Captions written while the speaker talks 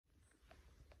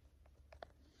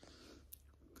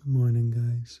Good morning,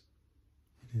 guys.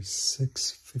 It is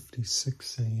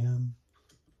 6:56 a.m.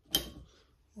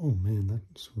 Oh man,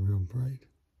 that's real bright.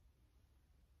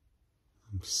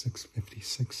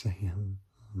 6:56 a.m.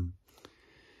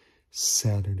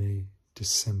 Saturday,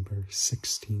 December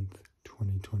 16th,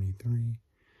 2023.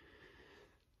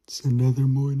 It's another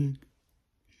morning.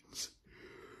 It's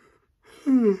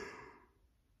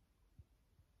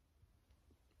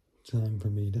time for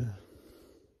me to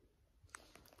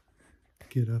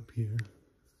get up here.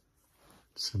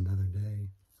 It's another day.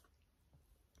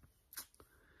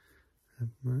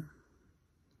 We're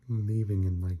leaving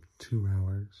in like 2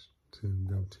 hours to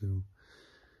go to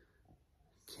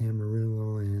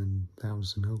Camarillo and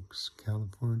Thousand Oaks,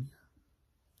 California.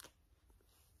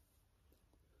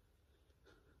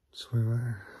 It's where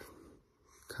our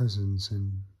cousins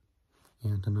and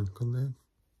aunt and uncle live.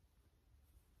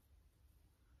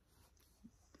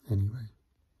 Anyway,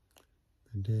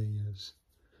 the day is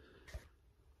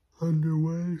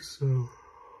underway, so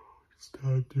it's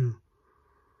time to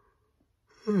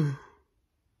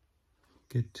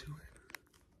get to it.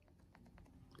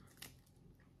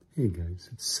 Hey guys,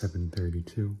 it's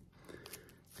 7:32.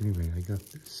 Anyway, I got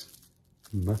this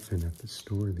muffin at the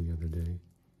store the other day.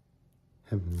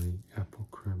 Heavenly apple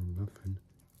crumb muffin.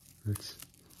 Let's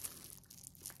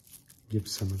give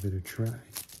some of it a try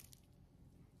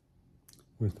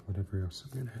with whatever else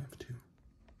I'm gonna have to.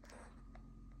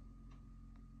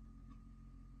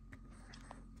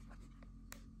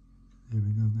 There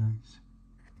we go, guys.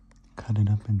 Cut it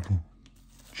up into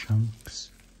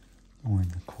chunks or in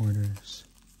the quarters.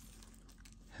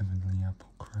 Heavenly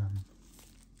apple crumb.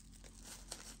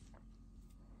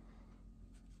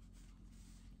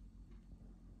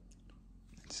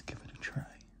 Let's give it a try.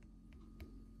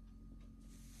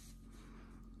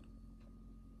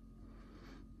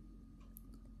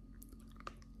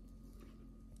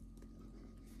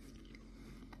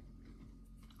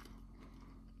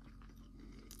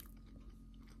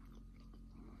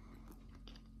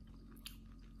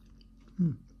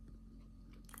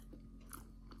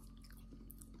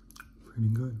 Pretty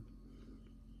good.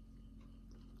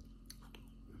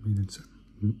 I mean, it's a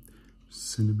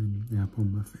cinnamon apple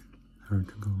muffin. Hard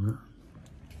to go wrong.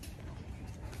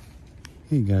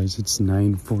 Hey guys, it's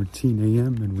 9:14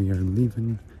 a.m. and we are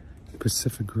leaving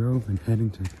Pacific Grove and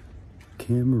heading to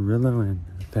Camarillo and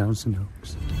Thousand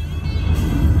Oaks.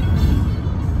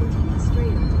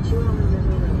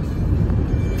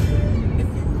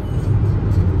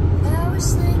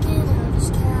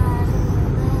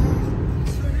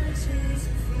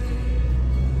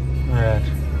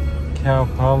 Cal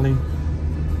Poly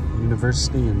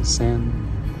University in San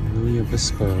Luis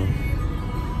Obispo.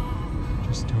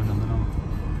 Just doing a little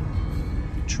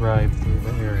drive through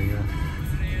the area.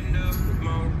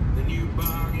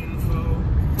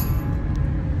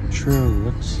 Sure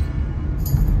looks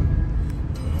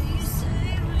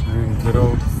we're in good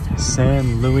old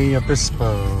San Luis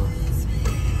Obispo.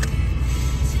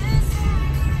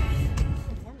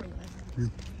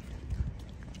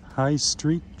 High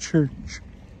Street Church.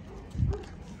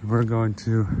 We're going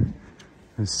to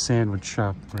a sandwich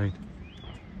shop right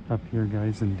up here,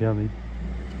 guys, in Delhi.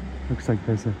 Looks like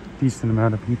there's a decent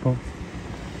amount of people.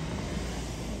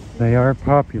 They are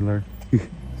popular.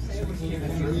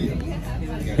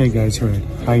 Hey guys, we're at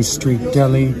High Street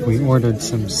Delhi. We ordered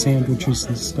some sandwiches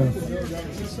and stuff.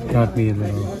 Got me a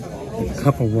little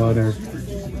cup of water.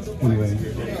 Anyway,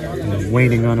 we're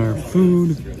waiting on our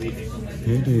food.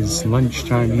 It is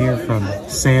lunchtime here from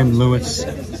San Luis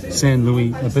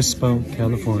Obispo,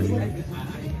 California.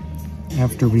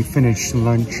 After we finish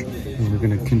lunch, we're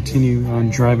going to continue on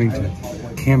driving to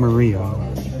Camarillo.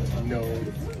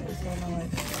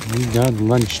 We got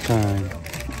lunchtime.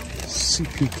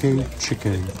 CPK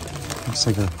chicken. Looks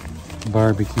like a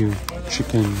barbecue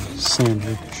chicken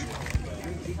sandwich.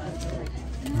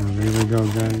 There we go,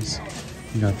 guys.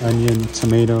 We got onion,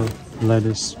 tomato,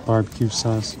 lettuce, barbecue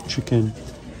sauce, chicken,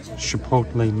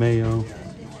 chipotle mayo,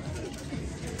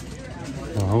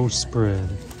 the whole spread.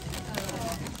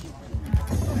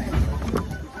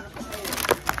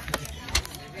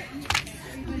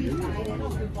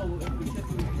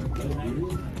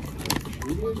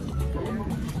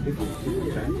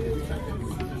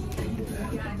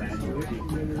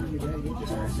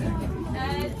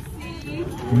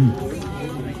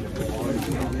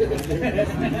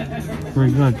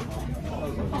 Very good.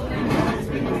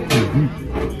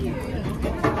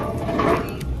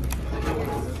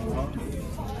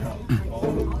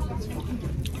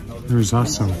 There's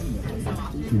also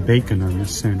bacon on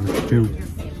this sandwich too.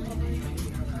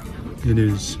 It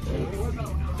is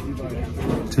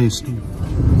tasty.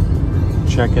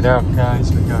 Check it out,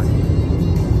 guys. We got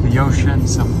the ocean,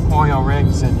 some oil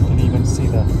rigs, and you can even see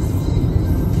the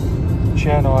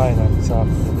Channel Islands off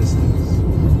in the distance.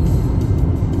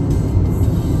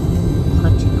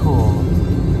 Pretty cool.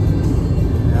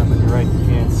 Yeah, but you're right, you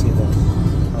can't see the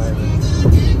islands.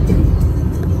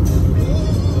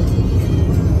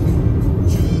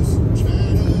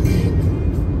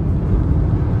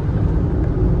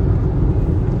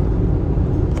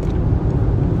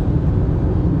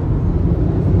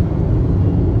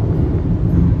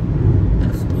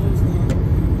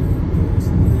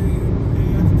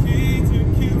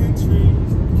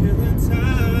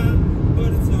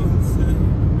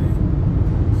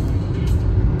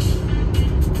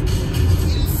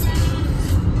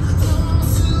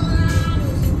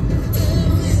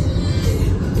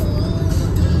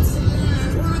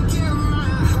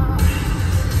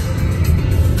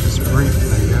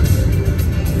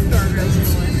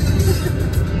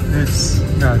 It's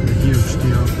not a huge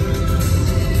deal.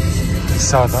 I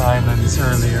saw the islands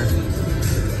earlier,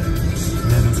 and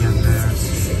then again there.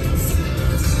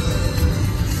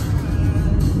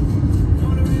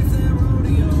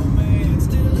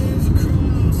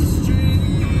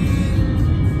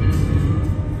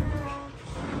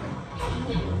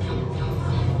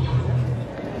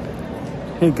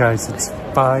 Hey guys, it's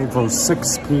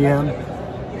 5:06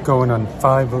 p.m. going on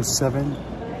 5:07.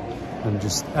 I'm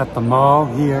just at the mall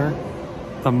here,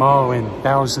 the mall in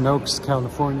Thousand Oaks,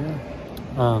 California.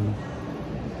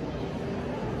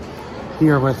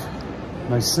 Here with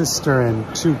my sister and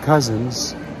 2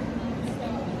 cousins.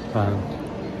 But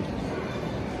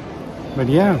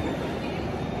yeah,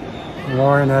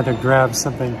 Lauren had to grab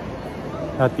something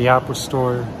at the Apple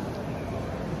store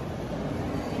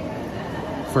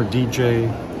for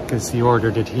DJ because he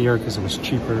ordered it here because it was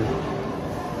cheaper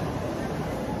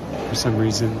for some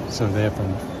reason, so they have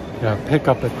a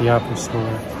pickup at the Apple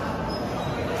store.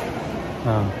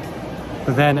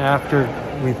 But then after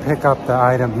we pick up the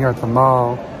item here at the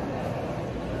mall,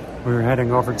 we were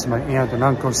heading over to my aunt and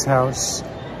uncle's house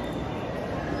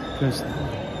because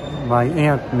my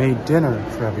aunt made dinner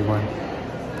for everyone.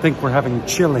 I think we're having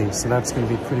chili, so that's going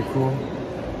to be pretty cool.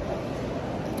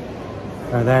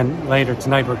 And then later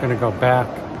tonight we're going to go back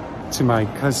to my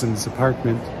cousin's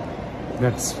apartment.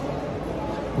 That's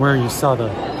where you saw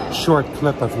the short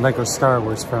clip of Lego Star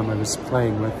Wars from. I was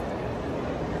playing with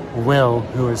Will,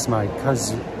 who is my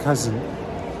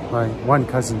my one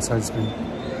cousin's husband.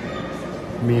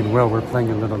 Me and Will were playing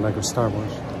a little Lego Star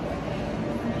Wars.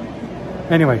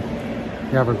 Anyway,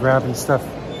 yeah, we're grabbing stuff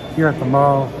here at the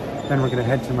mall. Then we're gonna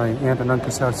head to my aunt and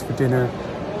uncle's house for dinner.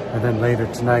 And then later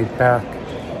tonight back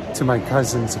to my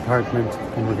cousin's apartment,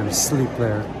 and we're gonna sleep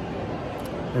there.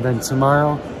 And then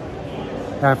tomorrow,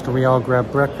 after we all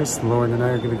grab breakfast, Lauren and I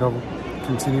are going to go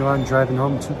continue on driving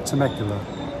home to Temecula.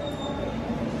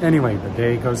 Anyway, the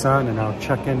day goes on, and I'll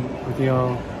check in with you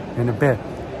all in a bit.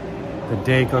 The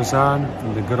day goes on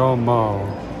in the good old mall.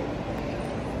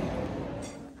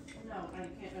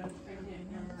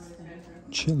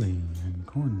 Chili and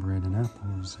cornbread and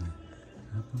apples and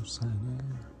apple cider.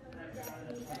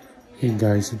 Hey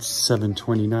guys, it's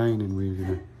 7:29 and we're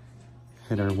going to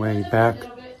head our way back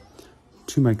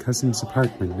to my cousin's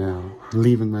apartment now,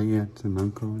 leaving my aunt and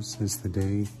uncle's as the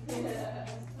day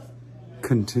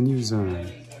continues on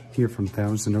here from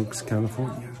Thousand Oaks,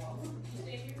 California.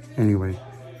 Anyway,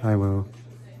 I will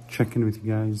check in with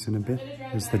you guys in a bit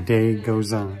as the day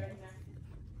goes on.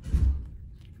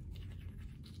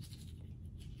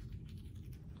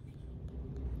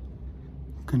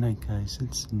 Good night, guys.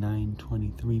 It's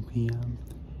 9:23 p.m.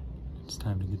 It's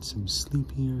time to get some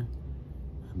sleep here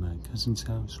at my cousin's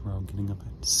house. We're all getting up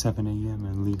at 7 a.m.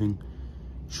 and leaving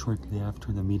shortly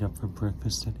after the meetup for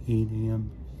breakfast at 8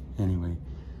 a.m. Anyway,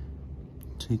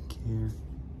 take care,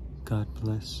 God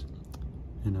bless,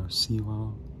 and I'll see you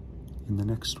all in the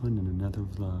next one in another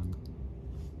vlog.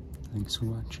 Thanks for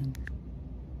watching.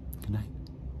 Good night.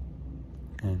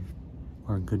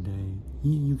 Or good day.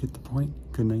 You get the point.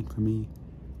 Good night for me.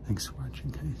 Thanks for watching,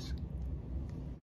 guys.